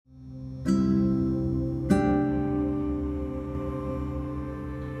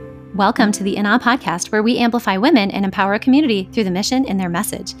Welcome to the In Awe podcast, where we amplify women and empower a community through the mission and their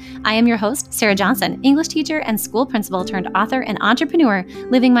message. I am your host, Sarah Johnson, English teacher and school principal turned author and entrepreneur,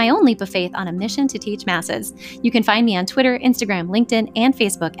 living my own leap of faith on a mission to teach masses. You can find me on Twitter, Instagram, LinkedIn, and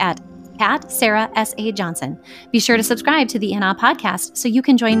Facebook at Sarah S.A. Johnson. Be sure to subscribe to the In Awe podcast so you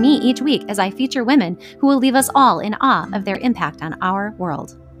can join me each week as I feature women who will leave us all in awe of their impact on our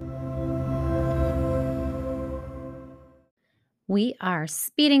world. We are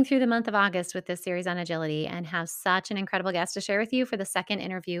speeding through the month of August with this series on agility and have such an incredible guest to share with you for the second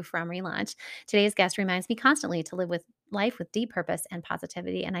interview from Relaunch. Today's guest reminds me constantly to live with life with deep purpose and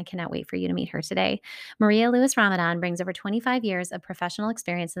positivity, and I cannot wait for you to meet her today. Maria Lewis Ramadan brings over 25 years of professional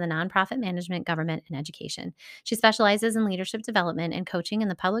experience in the nonprofit management, government, and education. She specializes in leadership development and coaching in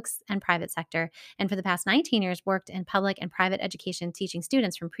the public and private sector, and for the past 19 years worked in public and private education teaching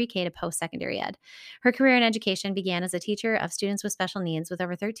students from pre-K to post-secondary ed. Her career in education began as a teacher of students with special needs, with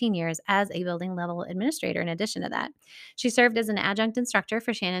over 13 years as a building level administrator in addition to that. She served as an adjunct instructor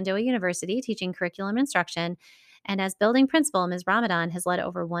for Shenandoah University, teaching curriculum instruction. And as building principal, Ms. Ramadan has led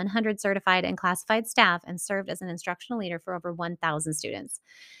over 100 certified and classified staff and served as an instructional leader for over 1,000 students.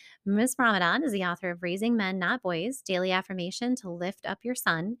 Ms. Ramadan is the author of Raising Men, Not Boys, Daily Affirmation to Lift Up Your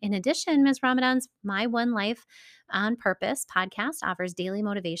Son. In addition, Ms. Ramadan's My One Life on Purpose podcast offers daily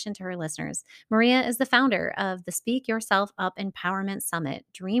motivation to her listeners. Maria is the founder of the Speak Yourself Up Empowerment Summit,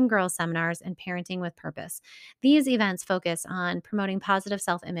 Dream Girl Seminars, and Parenting with Purpose. These events focus on promoting positive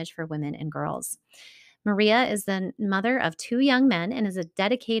self-image for women and girls. Maria is the mother of 2 young men and is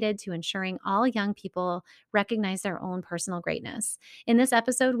dedicated to ensuring all young people recognize their own personal greatness. In this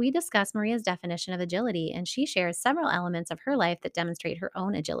episode, we discuss Maria's definition of agility, and she shares several elements of her life that demonstrate her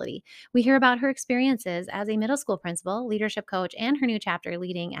own agility. We hear about her experiences as a middle school principal, leadership coach, and her new chapter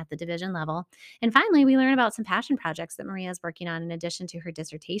leading at the division level. And finally, we learn about some passion projects that Maria is working on in addition to her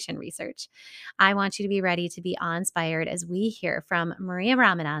dissertation research. I want you to be ready to be awe-inspired as we hear from Maria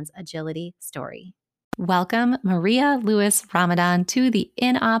Ramadan's agility story. Welcome, Maria Lewis Ramadan, to the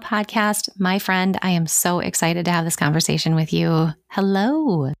In Awe podcast. My friend, I am so excited to have this conversation with you.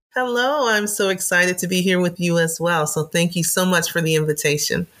 Hello. Hello. I'm so excited to be here with you as well. So thank you so much for the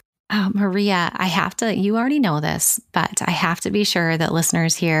invitation. Oh, Maria, you already know this, but I have to be sure that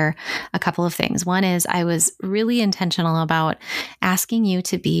listeners hear a couple of things. One is I was really intentional about asking you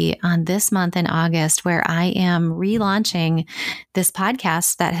to be on this month in August, where I am relaunching this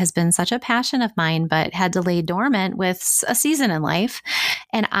podcast that has been such a passion of mine, but had to lay dormant with a season in life.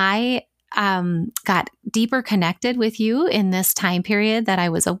 And I got deeper connected with you in this time period that I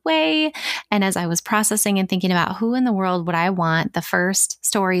was away. And as I was processing and thinking about who in the world would I want the first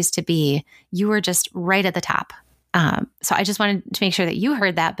stories to be, you were just right at the top. So I just wanted to make sure that you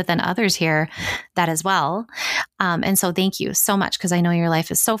heard that, but then others hear that as well. And so thank you so much, because I know your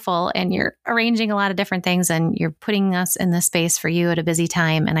life is so full and you're arranging a lot of different things and you're putting us in this space for you at a busy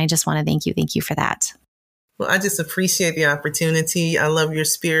time. And I just want to thank you. Thank you for that. Well, I just appreciate the opportunity. I love your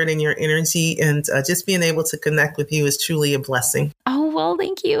spirit and your energy, and just being able to connect with you is truly a blessing. Oh, well,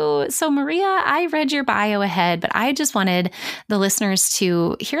 thank you. So Maria, I read your bio ahead, but I just wanted the listeners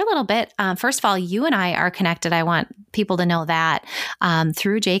to hear a little bit. First of all, you and I are connected. I want people to know that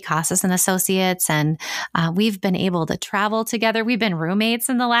through Jay Casas and Associates, and we've been able to travel together. We've been roommates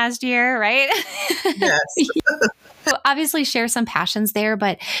in the last year, right? Yes. So obviously share some passions there,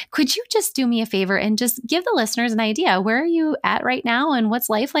 but could you just do me a favor and just give the listeners an idea? Where are you at right now, and what's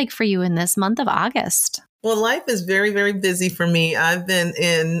life like for you in this month of August? Well, life is very, very busy for me. I've been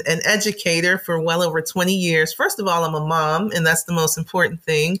an educator for well over 20 years. First of all, I'm a mom, and that's the most important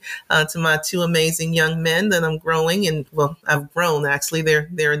thing to my 2 amazing young men that I'm growing. And well, I've grown, actually.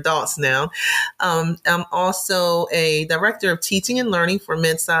 They're adults now. I'm also a director of teaching and learning for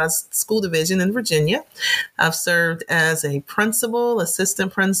Mid-Sized School Division in Virginia. I've served as a principal,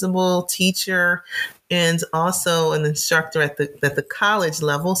 assistant principal, teacher, and also an instructor at the college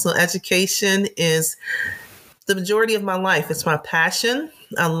level. So education is the majority of my life. It's my passion.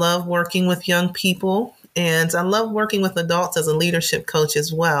 I love working with young people, and I love working with adults as a leadership coach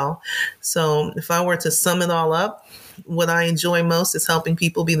as well. So if I were to sum it all up, what I enjoy most is helping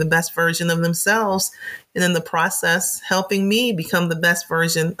people be the best version of themselves, and in the process, helping me become the best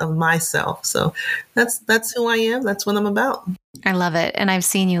version of myself. So that's who I am. That's what I'm about. I love it. And I've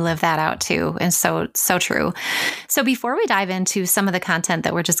seen you live that out too. And so true. So before we dive into some of the content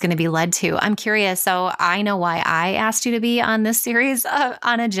that we're just going to be led to, I'm curious. So I know why I asked you to be on this series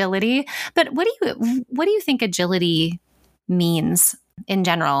on agility, but what do you think agility means in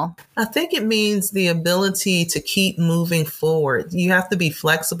general? I think it means the ability to keep moving forward. You have to be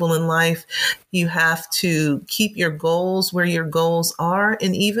flexible in life. You have to keep your goals where your goals are.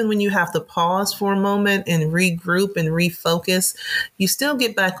 And even when you have to pause for a moment and regroup and refocus, you still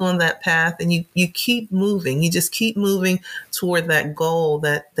get back on that path and you keep moving. You just keep moving toward that goal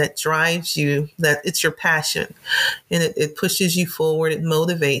that drives you, that it's your passion. And it pushes you forward. It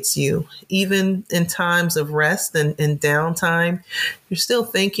motivates you. Even in times of rest and downtime, you're still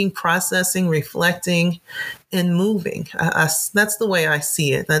thinking, processing, reflecting, and moving. That's the way I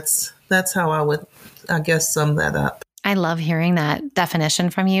see it. That's how I would, I guess, sum that up. I love hearing that definition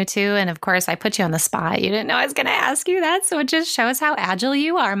from you too. And of course, I put you on the spot. You didn't know I was going to ask you that. So it just shows how agile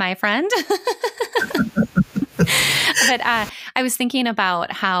you are, my friend. But I was thinking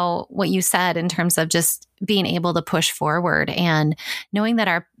about what you said in terms of just being able to push forward and knowing that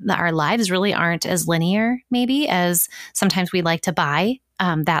our lives really aren't as linear, maybe, as sometimes we like to buy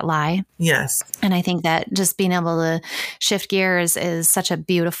that lie. Yes. And I think that just being able to shift gears is such a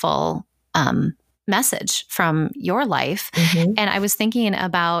beautiful message from your life. Mm-hmm. And I was thinking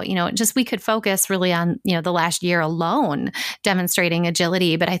about, just we could focus really on, the last year alone demonstrating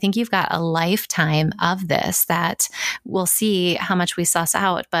agility, but I think you've got a lifetime of this that we'll see how much we suss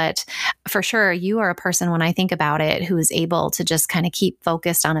out. But for sure, you are a person, when I think about it, who is able to just kind of keep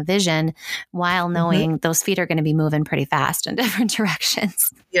focused on a vision while knowing those feet are going to be moving pretty fast in different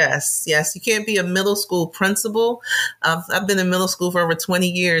directions. Yes. You can't be a middle school principal. I've been in middle school for over 20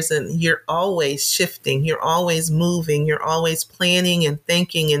 years, and you're always shifting. You're always moving. You're always planning and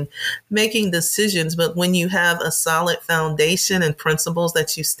thinking and making decisions. But when you have a solid foundation and principles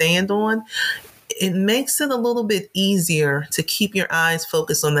that you stand on, it makes it a little bit easier to keep your eyes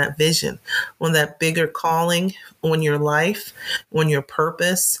focused on that vision, on that bigger calling, on your life, on your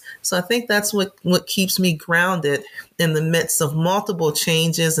purpose. So I think that's what keeps me grounded in the midst of multiple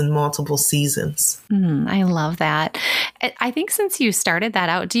changes and multiple seasons. I love that. I think since you started that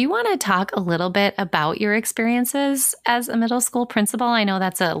out, do you want to talk a little bit about your experiences as a middle school principal? I know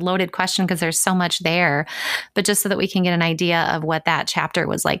that's a loaded question because there's so much there, but just so that we can get an idea of what that chapter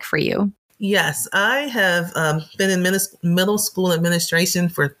was like for you. Yes, I have been in middle school administration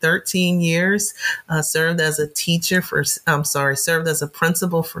for 13 years, served as a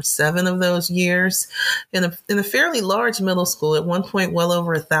principal for 7 of those years, in a fairly large middle school, at one point well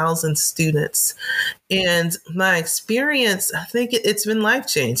over 1,000 students. And my experience, I think it's been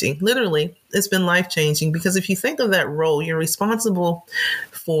life-changing. Literally, it's been life-changing, because if you think of that role, you're responsible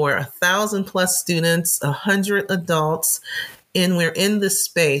for 1,000 plus students, 100 adults, and we're in this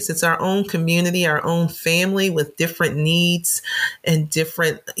space. It's our own community, our own family, with different needs and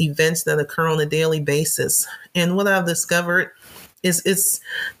different events that occur on a daily basis. And what I've discovered is it's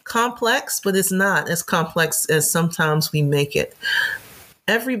complex, but it's not as complex as sometimes we make it.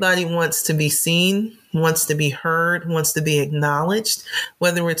 Everybody wants to be seen, wants to be heard, wants to be acknowledged,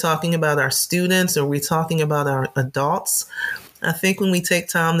 whether we're talking about our students or we're talking about our adults. I think when we take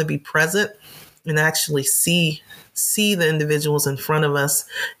time to be present and actually see the individuals in front of us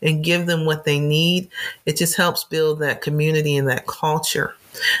and give them what they need, it just helps build that community and that culture.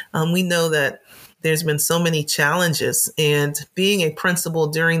 We know that there's been so many challenges, and being a principal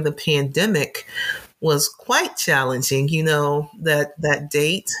during the pandemic was quite challenging. That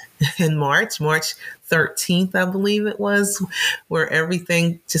date in March 13th, I believe it was, where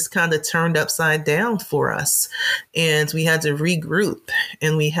everything just kind of turned upside down for us. And we had to regroup,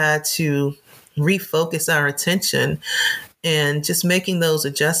 and we had to refocus our attention, and just making those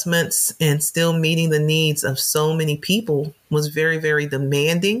adjustments and still meeting the needs of so many people was very, very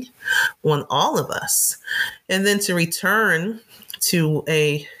demanding on all of us. And then to return to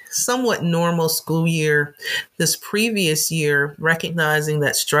a somewhat normal school year this previous year, recognizing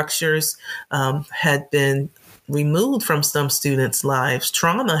that structures had been removed from some students' lives.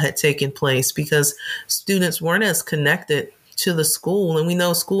 Trauma had taken place because students weren't as connected to the school, and we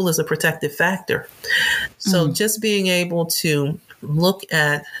know school is a protective factor. So just being able to look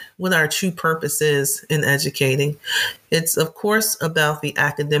at what our true purpose is in educating. It's, of course, about the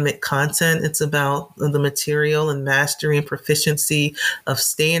academic content. It's about the material and mastery and proficiency of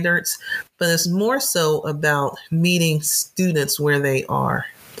standards, but it's more so about meeting students where they are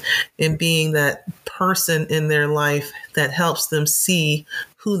and being that person in their life that helps them see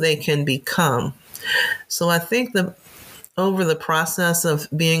who they can become. So I think over the process of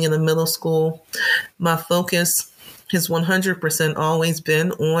being in the middle school, my focus has 100% always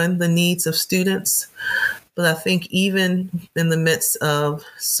been on the needs of students. But I think even in the midst of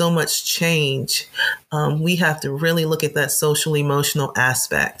so much change, we have to really look at that social emotional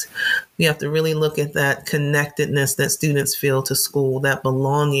aspect. We have to really look at that connectedness that students feel to school, that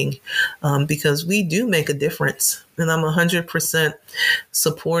belonging, because we do make a difference. And I'm 100%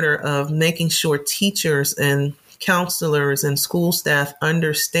 supporter of making sure teachers and counselors and school staff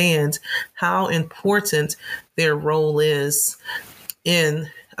understand how important their role is in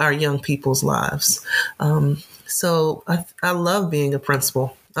our young people's lives. So I love being a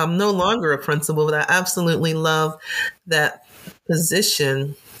principal. I'm no longer a principal, but I absolutely love that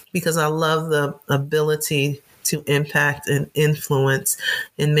position because I love the ability to impact and influence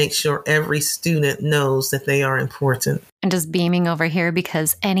and make sure every student knows that they are important. And just beaming over here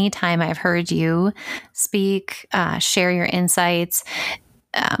because anytime I've heard you speak, share your insights,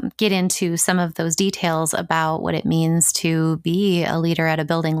 get into some of those details about what it means to be a leader at a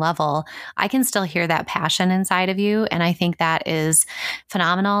building level, I can still hear that passion inside of you. And I think that is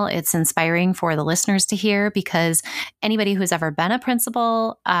phenomenal. It's inspiring for the listeners to hear because anybody who's ever been a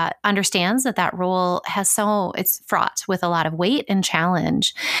principal understands that that role it's fraught with a lot of weight and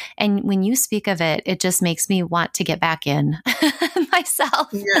challenge. And when you speak of it, it just makes me want to get back in myself.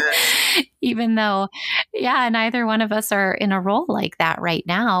 Yes. Even though, neither one of us are in a role like that right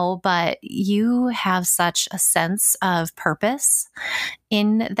now, but you have such a sense of purpose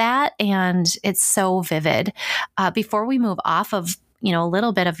in that, and it's so vivid. Before we move off of a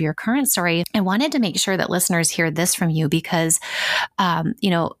little bit of your current story, I wanted to make sure that listeners hear this from you because,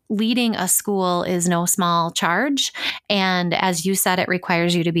 leading a school is no small charge. And as you said, it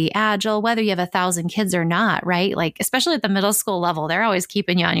requires you to be agile, whether you have 1,000 kids or not, right? Like, especially at the middle school level, they're always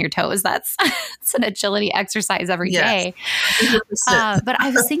keeping you on your toes. That's it's an agility exercise every day. But I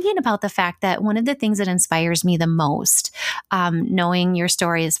was thinking about the fact that one of the things that inspires me the most, knowing your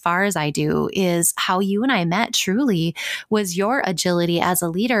story as far as I do, is how you and I met truly was your agility as a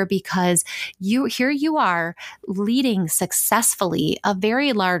leader, because here you are leading successfully a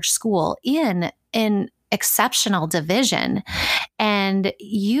very large school in an exceptional division, and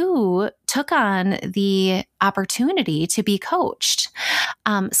you took on the opportunity to be coached.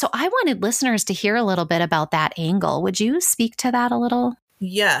 So I wanted listeners to hear a little bit about that angle. Would you speak to that a little?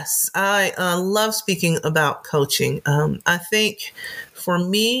 Yes, I love speaking about coaching. I think for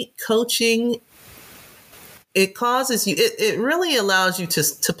me, coaching, it causes you, it really allows you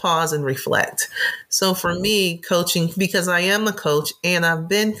to pause and reflect. So for me, coaching, because I am a coach and I've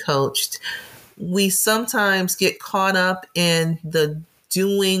been coached, we sometimes get caught up in the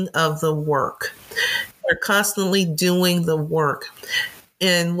doing of the work. We're constantly doing the work.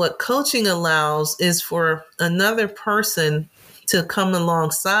 And what coaching allows is for another person to come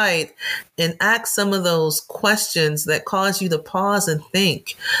alongside and ask some of those questions that cause you to pause and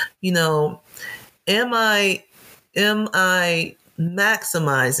think, am I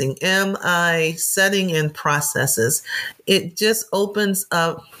maximizing? Am I setting in processes? It just opens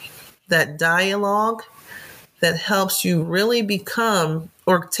up that dialogue that helps you really become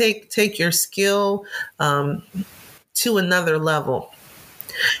or take your skill to another level.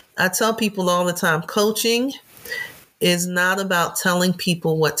 I tell people all the time, coaching is not about telling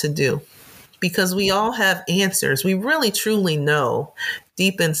people what to do, because we all have answers. We really truly know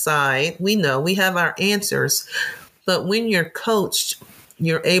deep inside, we know we have our answers. But when you're coached,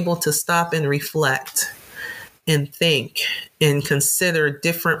 you're able to stop and reflect and think and consider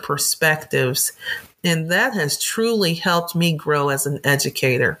different perspectives. And that has truly helped me grow as an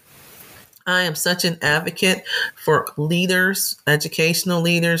educator. I am such an advocate for leaders, educational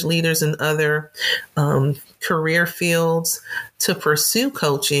leaders, leaders in other career fields, to pursue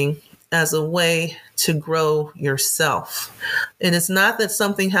coaching as a way to grow yourself. And it's not that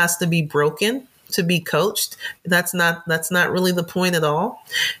something has to be broken to be coached. That's not really the point at all.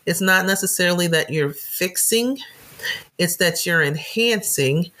 It's not necessarily that you're fixing, it's that you're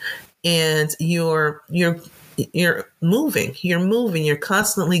enhancing and you're moving, you're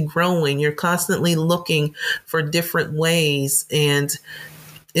constantly growing, you're constantly looking for different ways, and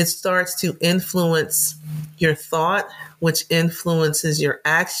it starts to influence your thought, which influences your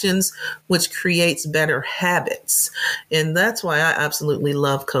actions, which creates better habits. And that's why I absolutely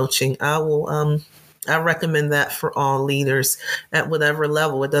love coaching. I recommend that for all leaders at whatever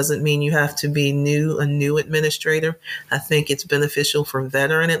level. It doesn't mean you have to be a new administrator. I think it's beneficial for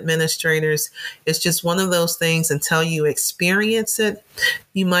veteran administrators. It's just one of those things, until you experience it,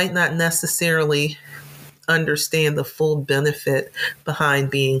 you might not necessarily understand the full benefit behind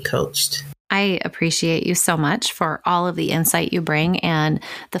being coached. I appreciate you so much for all of the insight you bring and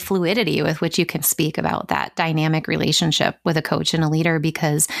the fluidity with which you can speak about that dynamic relationship with a coach and a leader,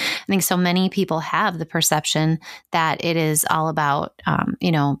 because I think so many people have the perception that it is all about,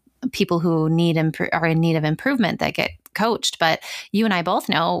 people who are in need of improvement that get coached, but you and I both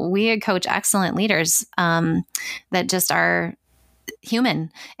know we coach excellent leaders that just are human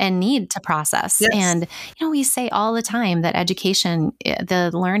and need to process. Yes. And, we say all the time that education, the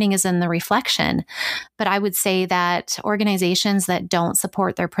learning is in the reflection. But I would say that organizations that don't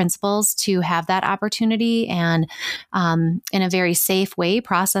support their principals to have that opportunity and in a very safe way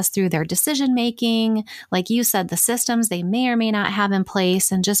process through their decision making, like you said, the systems they may or may not have in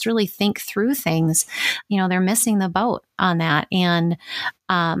place, and just really think through things, they're missing the boat on that. And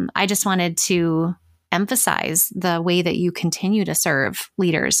I just wanted to emphasize the way that you continue to serve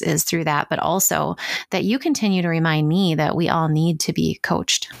leaders is through that, but also that you continue to remind me that we all need to be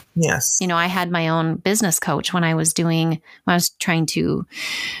coached. Yes. I had my own business coach when I was trying to,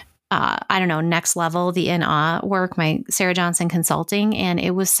 next level the in-awe work, my Sarah Johnson Consulting. And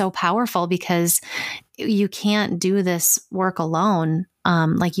it was so powerful because you can't do this work alone.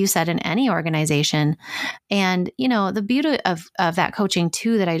 Like you said, in any organization. And, the beauty of that coaching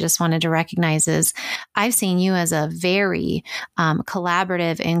too, that I just wanted to recognize is I've seen you as a very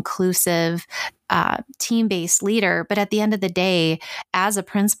collaborative, inclusive, team-based leader. But at the end of the day, as a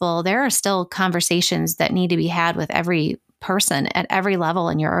principal, there are still conversations that need to be had with every person at every level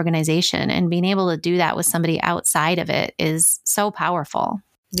in your organization. And being able to do that with somebody outside of it is so powerful.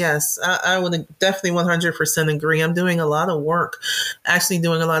 Yes, I would definitely 100% agree. I'm doing a lot of work, actually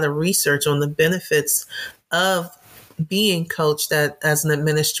doing a lot of research on the benefits of being coached as an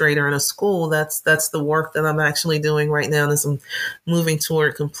administrator in a school. That's the work that I'm actually doing right now as I'm moving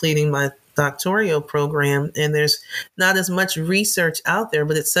toward completing my doctoral program. And there's not as much research out there,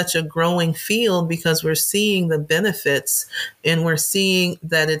 but it's such a growing field because we're seeing the benefits and we're seeing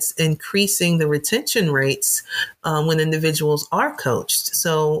that it's increasing the retention rates when individuals are coached.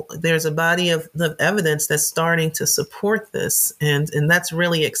 So there's a body of evidence that's starting to support this. And that's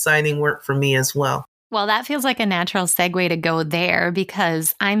really exciting work for me as well. Well, that feels like a natural segue to go there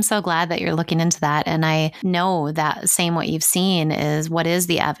because I'm so glad that you're looking into that. And I know that what you've seen is what is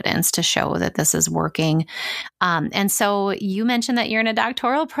the evidence to show that this is working. And so you mentioned that you're in a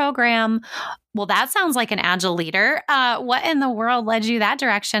doctoral program. Well, that sounds like an agile leader. What in the world led you that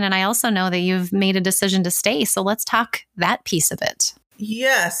direction? And I also know that you've made a decision to stay. So let's talk that piece of it.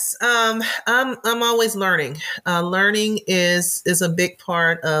 Yes, I'm always learning. Learning is a big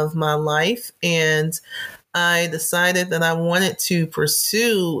part of my life, and I decided that I wanted to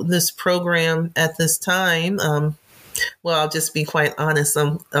pursue this program at this time. Well, I'll just be quite honest.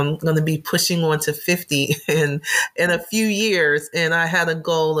 I'm going to be pushing on to 50 in a few years, and I had a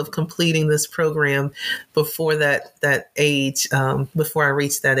goal of completing this program before that age, before I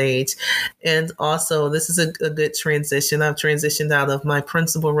reached that age. And also, this is a good transition. I've transitioned out of my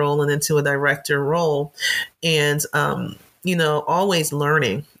principal role and into a director role, and always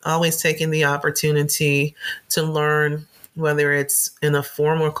learning, always taking the opportunity to learn, whether it's in a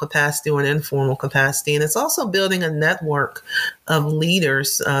formal capacity or an informal capacity. And it's also building a network of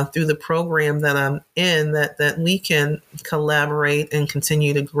leaders through the program that I'm in that we can collaborate and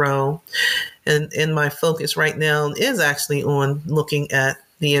continue to grow. And my focus right now is actually on looking at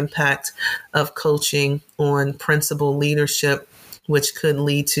the impact of coaching on principal leadership, which could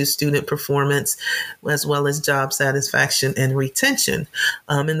lead to student performance as well as job satisfaction and retention.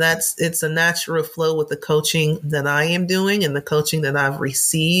 And it's a natural flow with the coaching that I am doing and the coaching that I've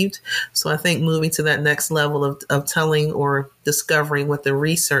received. So I think moving to that next level of telling or discovering what the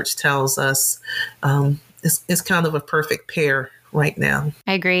research tells us is kind of a perfect pair right now.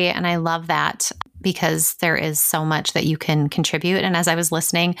 I agree. And I love that, because there is so much that you can contribute. And as I was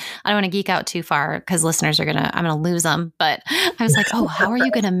listening, I don't want to geek out too far because listeners I'm going to lose them. But I was like, oh, how are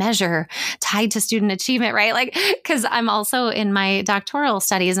you going to measure tied to student achievement, right? Like, because I'm also in my doctoral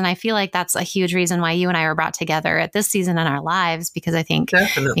studies, and I feel like that's a huge reason why you and I were brought together at this season in our lives, because I think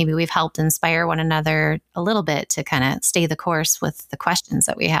maybe we've helped inspire one another a little bit to kind of stay the course with the questions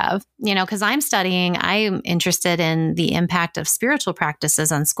that we have, because I'm interested in the impact of spiritual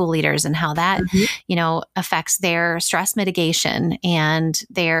practices on school leaders and how that affects their stress mitigation and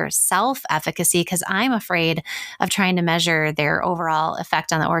their self-efficacy, because I'm afraid of trying to measure their overall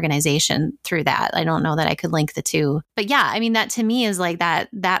effect on the organization through that. I don't know that I could link the two. But yeah, I mean, that to me is like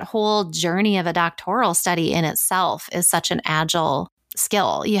that whole journey of a doctoral study in itself is such an agile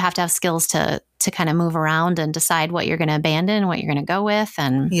skill. You have to have skills to kind of move around and decide what you're going to abandon, what you're going to go with.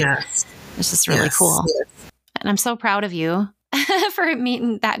 And yes, it's just really cool. Yes. And I'm so proud of you for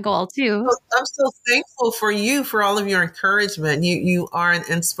meeting that goal too. I'm so thankful for you, for all of your encouragement. You are an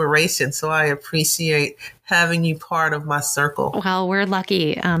inspiration. So I appreciate having you part of my circle. Well, we're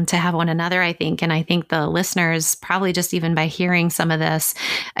lucky to have one another, I think. And I think the listeners, probably just even by hearing some of this,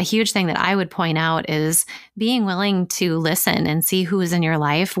 a huge thing that I would point out is being willing to listen and see who is in your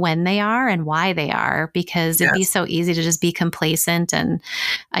life, when they are and why they are, because it'd be so easy to just be complacent and,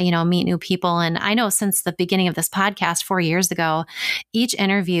 meet new people. And I know since the beginning of this podcast 4 years ago, each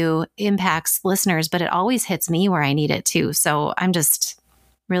interview impacts listeners, but it always hits me where I need it too. So I'm just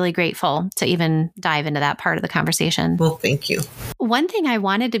really grateful to even dive into that part of the conversation. Well, thank you. One thing I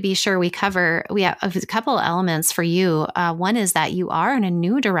wanted to be sure we cover, we have a couple elements for you. One is that you are in a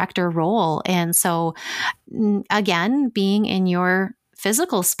new director role. And so again, being in your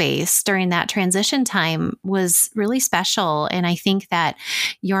physical space during that transition time was really special. And I think that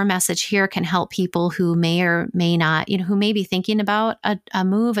your message here can help people who may or may not, who may be thinking about a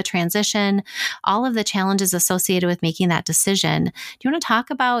move, a transition, all of the challenges associated with making that decision. Do you want to talk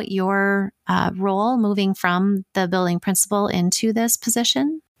about your role moving from the building principal into this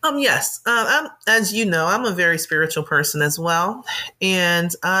position? Yes. As you know, I'm a very spiritual person as well. And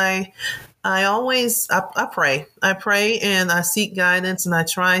I pray. I pray and I seek guidance, and I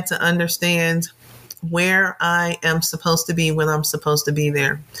try to understand where I am supposed to be when I'm supposed to be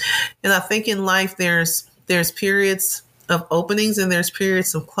there. And I think in life there's periods of openings and there's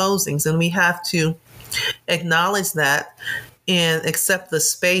periods of closings, and we have to acknowledge that and accept the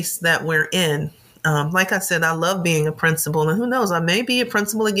space that we're in. Like I said, I love being a principal, and who knows, I may be a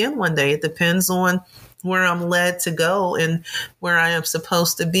principal again one day. It depends on where I'm led to go and where I am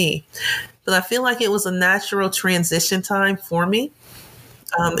supposed to be. But I feel like it was a natural transition time for me.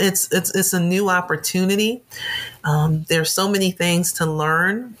 It's a new opportunity. There's so many things to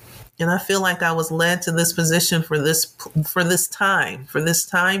learn. And I feel like I was led to this position for this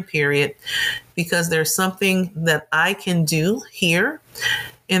time period, because there's something that I can do here,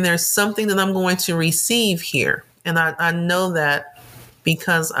 and there's something that I'm going to receive here. And I know that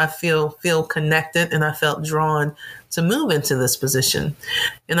because I feel connected, and I felt drawn to move into this position.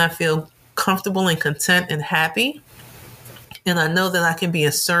 And I feel comfortable and content and happy. And I know that I can be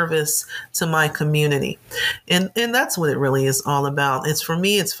a service to my community. And that's what it really is all about. For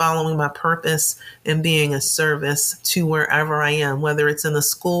me, it's following my purpose and being a service to wherever I am, whether it's in a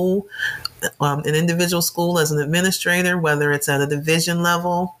school, an individual school as an administrator, whether it's at a division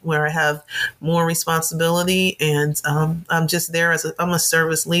level where I have more responsibility. And I'm just there I'm a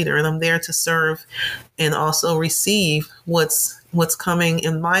service leader, and I'm there to serve and also receive what's coming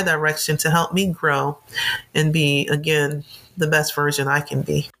in my direction to help me grow and be, again, the best version I can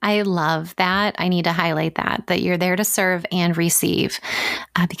be. I love that. I need to highlight that you're there to serve and receive,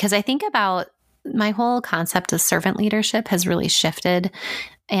 because I think about my whole concept of servant leadership has really shifted.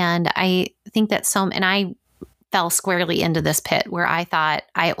 And I think that and I fell squarely into this pit where I thought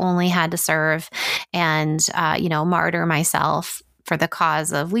I only had to serve and, martyr myself for the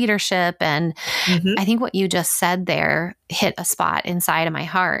cause of leadership. And I think what you just said there hit a spot inside of my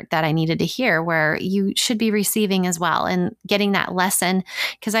heart that I needed to hear, where you should be receiving as well and getting that lesson.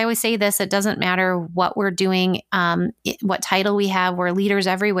 Because I always say this, it doesn't matter what we're doing, what title we have, we're leaders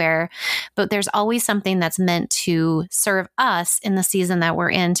everywhere, but there's always something that's meant to serve us in the season that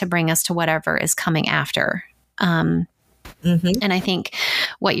we're in to bring us to whatever is coming after. And I think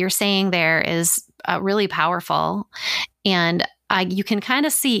what you're saying there is really powerful. And you can kind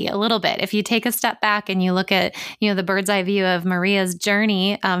of see a little bit if you take a step back and you look at, the bird's eye view of Maria's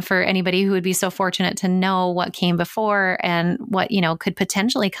journey, for anybody who would be so fortunate to know what came before and what, could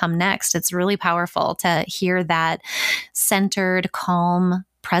potentially come next. It's really powerful to hear that centered, calm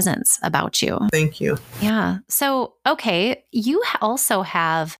presence about you. Thank you. Yeah. So, okay. You also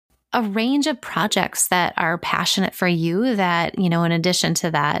have a range of projects that are passionate for you that, in addition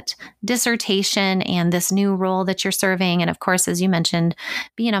to that dissertation and this new role that you're serving, and of course, as you mentioned,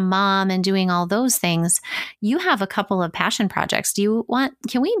 being a mom and doing all those things, you have a couple of passion projects.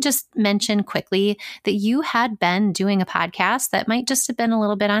 Can we just mention quickly that you had been doing a podcast that might just have been a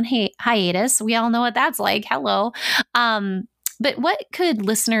little bit on hiatus? We all know what that's like. Hello. But what could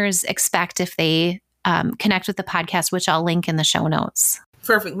listeners expect if they connect with the podcast, which I'll link in the show notes?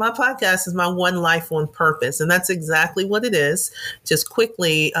 Perfect. My podcast is my One Life on Purpose, and that's exactly what it is. Just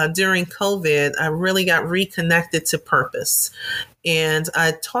quickly, during COVID, I really got reconnected to purpose, and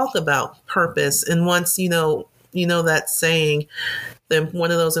I talk about purpose. And once, that saying,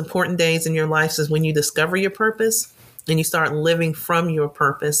 one of those important days in your life is when you discover your purpose and you start living from your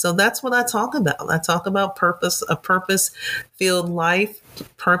purpose. So that's what I talk about. I talk about purpose, a purpose-filled life,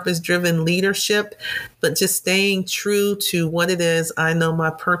 purpose-driven leadership, but just staying true to what it is I know my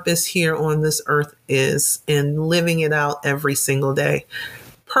purpose here on this earth is, and living it out every single day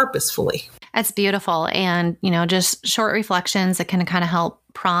purposefully. That's beautiful. And, just short reflections that can kind of help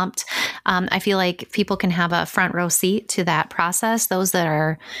prompt. I feel like people can have a front row seat to that process. Those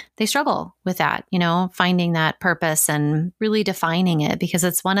that they struggle with that, finding that purpose and really defining it, because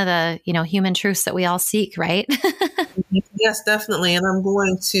it's one of the, human truths that we all seek, right? Yes, definitely. And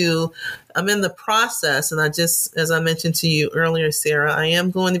I'm in the process. And as I mentioned to you earlier, Sarah, I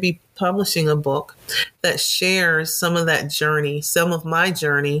am going to be publishing a book that shares some of that journey, some of my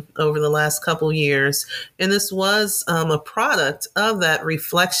journey over the last couple years. And this was a product of that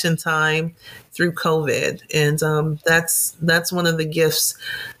reflection time through COVID. And that's one of the gifts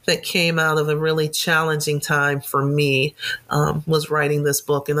that came out of a really challenging time for me, was writing this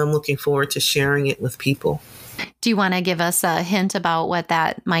book. And I'm looking forward to sharing it with people. Do you want to give us a hint about what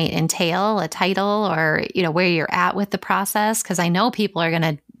that might entail, a title, or, where you're at with the process? Because I know people are going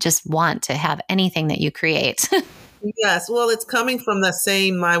to just want to have anything that you create. Yes, well, it's coming from the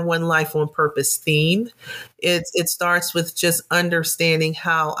same My One Life on Purpose theme. It starts with just understanding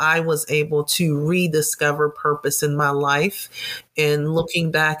how I was able to rediscover purpose in my life and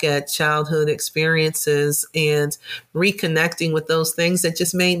looking back at childhood experiences and reconnecting with those things that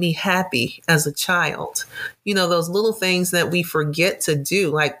just made me happy as a child. Those little things that we forget to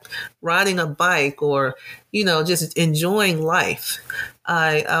do, like riding a bike or, just enjoying life.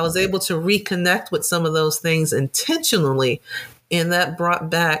 I was able to reconnect with some of those things intentionally, and that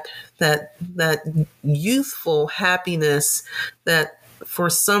brought back that youthful happiness that for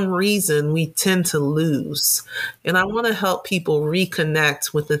some reason we tend to lose. And I want to help people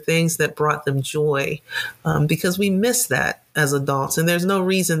reconnect with the things that brought them joy, because we miss that as adults, and there's no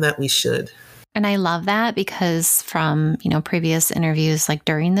reason that we should. And I love that, because from, previous interviews, like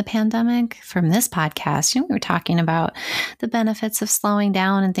during the pandemic, from this podcast, we were talking about the benefits of slowing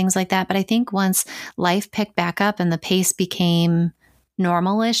down and things like that. But I think once life picked back up and the pace became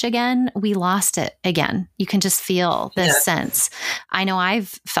normal-ish again, we lost it again. You can just feel this sense. I know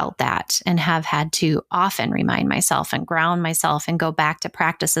I've felt that and have had to often remind myself and ground myself and go back to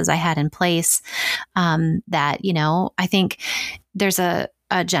practices I had in place, that, I think there's a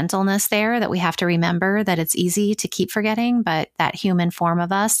gentleness there that we have to remember, that it's easy to keep forgetting, but that human form of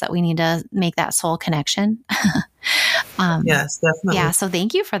us, that we need to make that soul connection. Yes, definitely. Yeah. So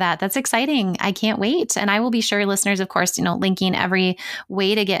thank you for that. That's exciting. I can't wait. And I will be sure, listeners, of course, linking every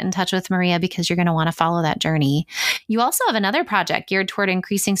way to get in touch with Maria, because you're going to want to follow that journey. You also have another project geared toward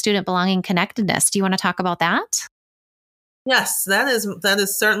increasing student belonging connectedness. Do you want to talk about that? Yes, that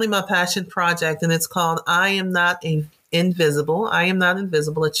is certainly my passion project. And it's called I Am Not Invisible. I Am Not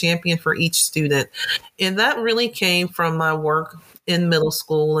Invisible, a champion for each student. And that really came from my work in middle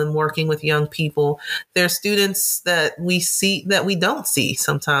school and working with young people. There are students that we see that we don't see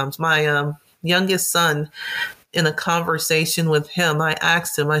sometimes. My youngest son, in a conversation with him, I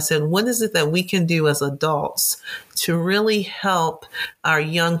asked him, I said, what is it that we can do as adults to really help our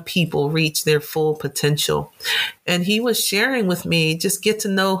young people reach their full potential? And he was sharing with me, just get to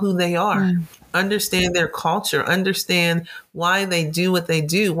know who they are. Understand their culture, understand why they do what they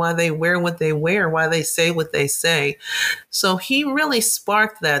do, why they wear what they wear, why they say what they say. So he really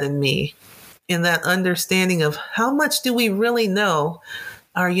sparked that in me, in that understanding of how much do we really know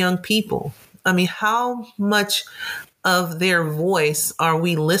our young people? I mean, how much of their voice are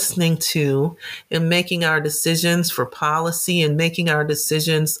we listening to in making our decisions for policy and making our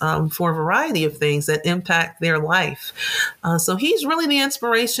decisions for a variety of things that impact their life? So he's really the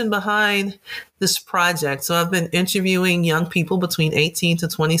inspiration behind this project. So I've been interviewing young people between 18 to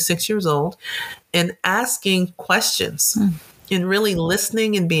 26 years old and asking questions. And really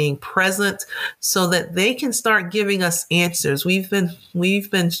listening and being present so that they can start giving us answers. We've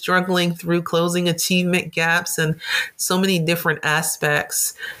been struggling through closing achievement gaps and so many different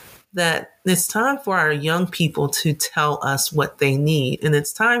aspects that it's time for our young people to tell us what they need. And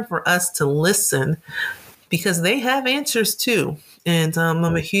it's time for us to listen, because they have answers too. And I'm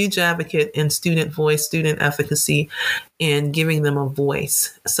a huge advocate in student voice, student efficacy, and giving them a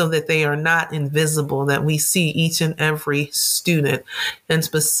voice so that they are not invisible, that we see each and every student, and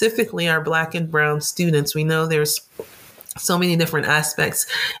specifically our Black and Brown students. We know there's so many different aspects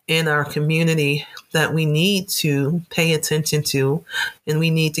in our community that we need to pay attention to, and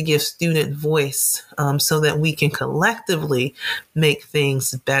we need to give student voice so that we can collectively make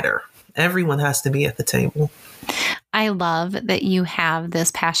things better. Everyone has to be at the table. I love that you have this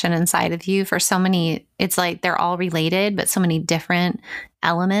passion inside of you for so many, it's like they're all related, but so many different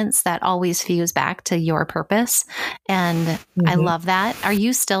elements that always fuse back to your purpose. And I love that. Are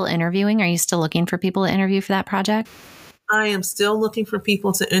you still interviewing? Are you still looking for people to interview for that project? I am still looking for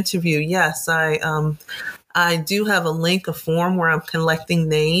people to interview. Yes, I I do have a link, a form where I'm collecting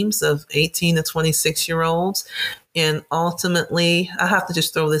names of 18 to 26-year-olds. And ultimately, I have to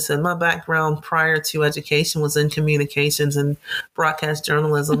just throw this in. My background prior to education was in communications and broadcast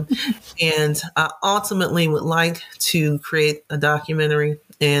journalism. And I ultimately would like to create a documentary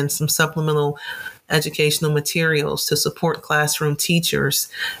and some supplemental educational materials to support classroom teachers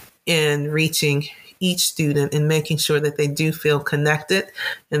in reaching each student and making sure that they do feel connected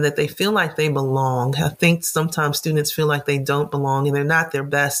and that they feel like they belong. I think sometimes students feel like they don't belong and they're not their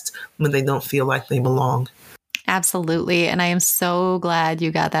best when they don't feel like they belong. Absolutely. And I am so glad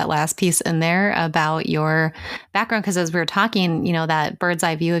you got that last piece in there about your background, because as we were talking, that bird's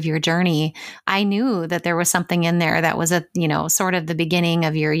eye view of your journey, I knew that there was something in there that was sort of the beginning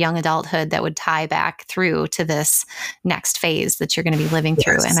of your young adulthood that would tie back through to this next phase that you're going to be living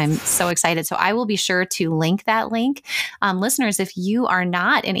through. And I'm so excited. So I will be sure to link that link. Listeners, if you are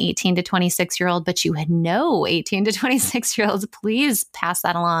not an 18 to 26-year-old, but you know 18 to 26-year-olds, please pass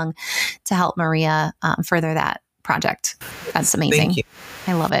that along to help Maria further that project. That's amazing. Thank you.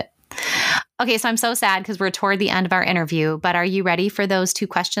 I love it. Okay, so I'm so sad because we're toward the end of our interview, but are you ready for those 2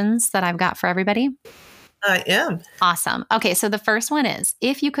 questions that I've got for everybody? I am. Awesome. Okay, so the first one is,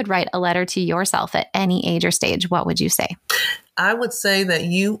 if you could write a letter to yourself at any age or stage, what would you say? I would say that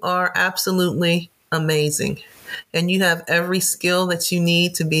you are absolutely amazing and you have every skill that you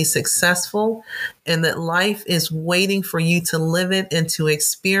need to be successful, and that life is waiting for you to live it and to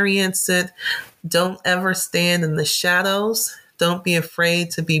experience it. Don't ever stand in the shadows. Don't be afraid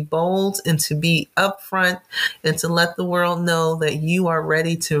to be bold and to be upfront and to let the world know that you are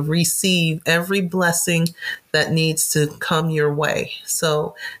ready to receive every blessing that needs to come your way.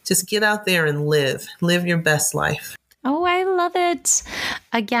 So just get out there and live your best life. Oh, I love it.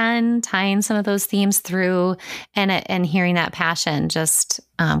 Again, tying some of those themes through and hearing that passion just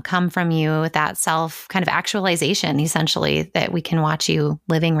come from you with that self kind of actualization, essentially, that we can watch you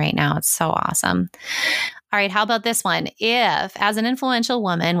living right now. It's so awesome. All right. How about this one? If, as an influential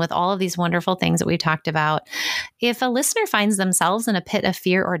woman with all of these wonderful things that we've talked about, if a listener finds themselves in a pit of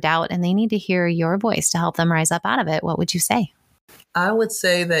fear or doubt and they need to hear your voice to help them rise up out of it, what would you say? I would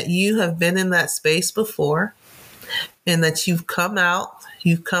say that you have been in that space before, and that you've come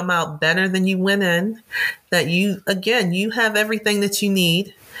out better than you went in, that you have everything that you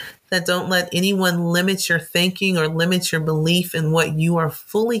need, that don't let anyone limit your thinking or limit your belief in what you are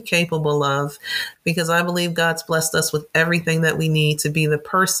fully capable of, because I believe God's blessed us with everything that we need to be the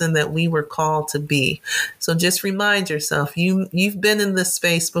person that we were called to be. So just remind yourself, you've been in this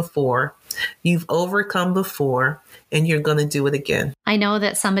space before, you've overcome before, and you're going to do it again. I know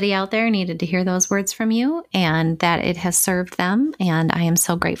that somebody out there needed to hear those words from you and that it has served them. And I am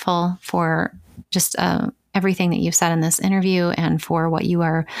so grateful for just everything that you've said in this interview and for what you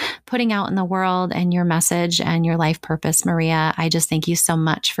are putting out in the world and your message and your life purpose, Maria. I just thank you so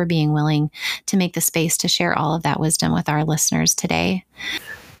much for being willing to make the space to share all of that wisdom with our listeners today.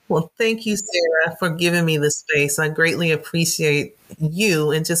 Well, thank you, Sarah, for giving me the space. I greatly appreciate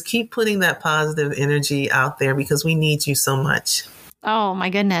you, and just keep putting that positive energy out there because we need you so much. Oh my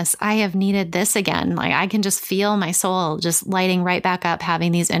goodness, I have needed this again. Like I can just feel my soul just lighting right back up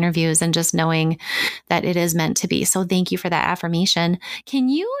having these interviews and just knowing that it is meant to be. So thank you for that affirmation. Can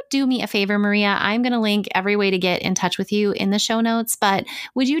you do me a favor, Maria? I'm going to link every way to get in touch with you in the show notes, but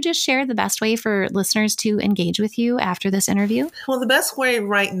would you just share the best way for listeners to engage with you after this interview? Well, the best way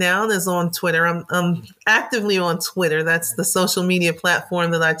right now is on Twitter. I'm actively on Twitter. That's the social media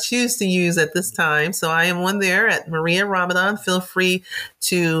platform that I choose to use at this time. So I am on there at Maria Ramadan. Feel free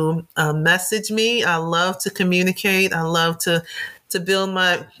to message me. I love to communicate. I love to build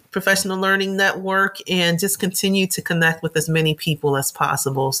my professional learning network and just continue to connect with as many people as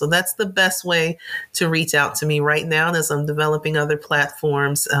possible. So that's the best way to reach out to me right now as I'm developing other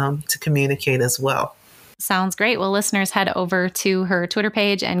platforms to communicate as well. Sounds great. Well, listeners, head over to her Twitter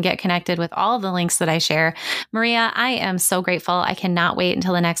page and get connected with all of the links that I share. Maria, I am so grateful. I cannot wait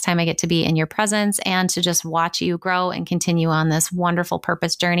until the next time I get to be in your presence and to just watch you grow and continue on this wonderful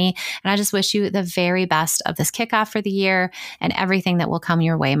purpose journey. And I just wish you the very best of this kickoff for the year and everything that will come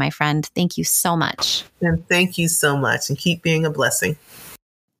your way, my friend. Thank you so much. And thank you so much, and keep being a blessing.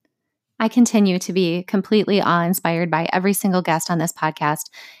 I continue to be completely awe-inspired by every single guest on this podcast,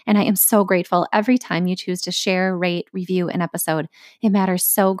 and I am so grateful every time you choose to share, rate, review an episode. It matters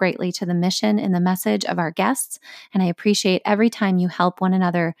so greatly to the mission and the message of our guests, and I appreciate every time you help one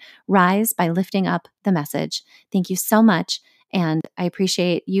another rise by lifting up the message. Thank you so much, and I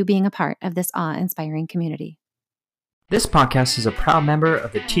appreciate you being a part of this awe-inspiring community. This podcast is a proud member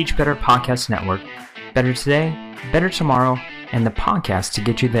of the Teach Better Podcast Network. Better today, better tomorrow, and the podcast to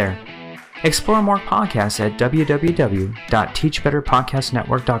get you there. Explore more podcasts at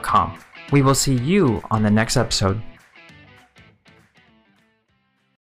www.teachbetterpodcastnetwork.com. We will see you on the next episode.